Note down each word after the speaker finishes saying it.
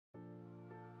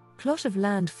Plot of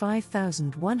land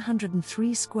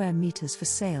 5,103 square meters for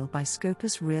sale by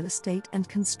SCOPAS Real Estate and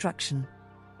Construction.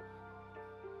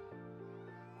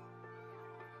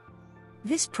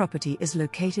 This property is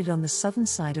located on the southern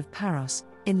side of Paros,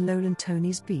 in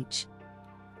Lolantonis beach.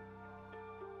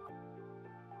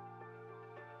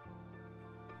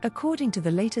 According to the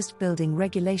latest building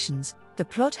regulations, the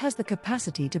plot has the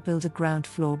capacity to build a ground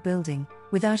floor building,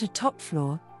 without a top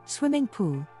floor, swimming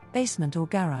pool, basement or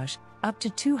garage, up to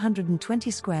 220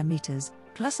 square meters,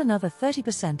 plus another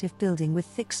 30% if building with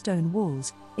thick stone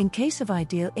walls. In case of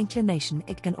ideal inclination,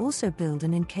 it can also build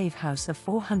an in-cave house of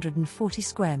 440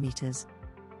 square meters.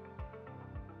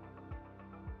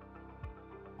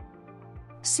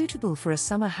 Suitable for a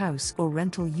summer house or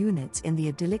rental units in the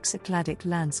idyllic Cycladic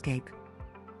landscape.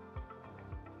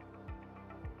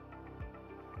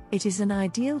 It is an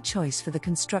ideal choice for the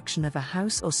construction of a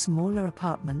house or smaller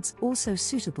apartments, also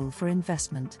suitable for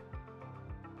investment.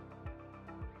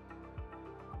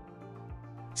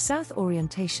 South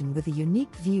orientation with a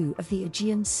unique view of the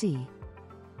Aegean Sea.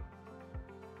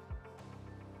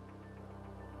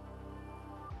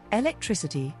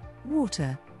 Electricity,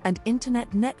 water, and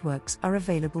internet networks are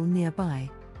available nearby.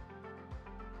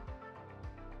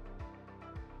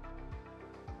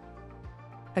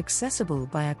 Accessible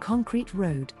by a concrete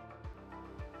road.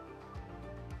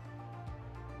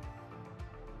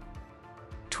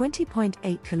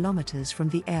 20.8 kilometers from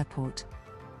the airport.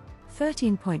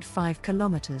 13.5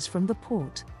 kilometers from the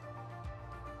port.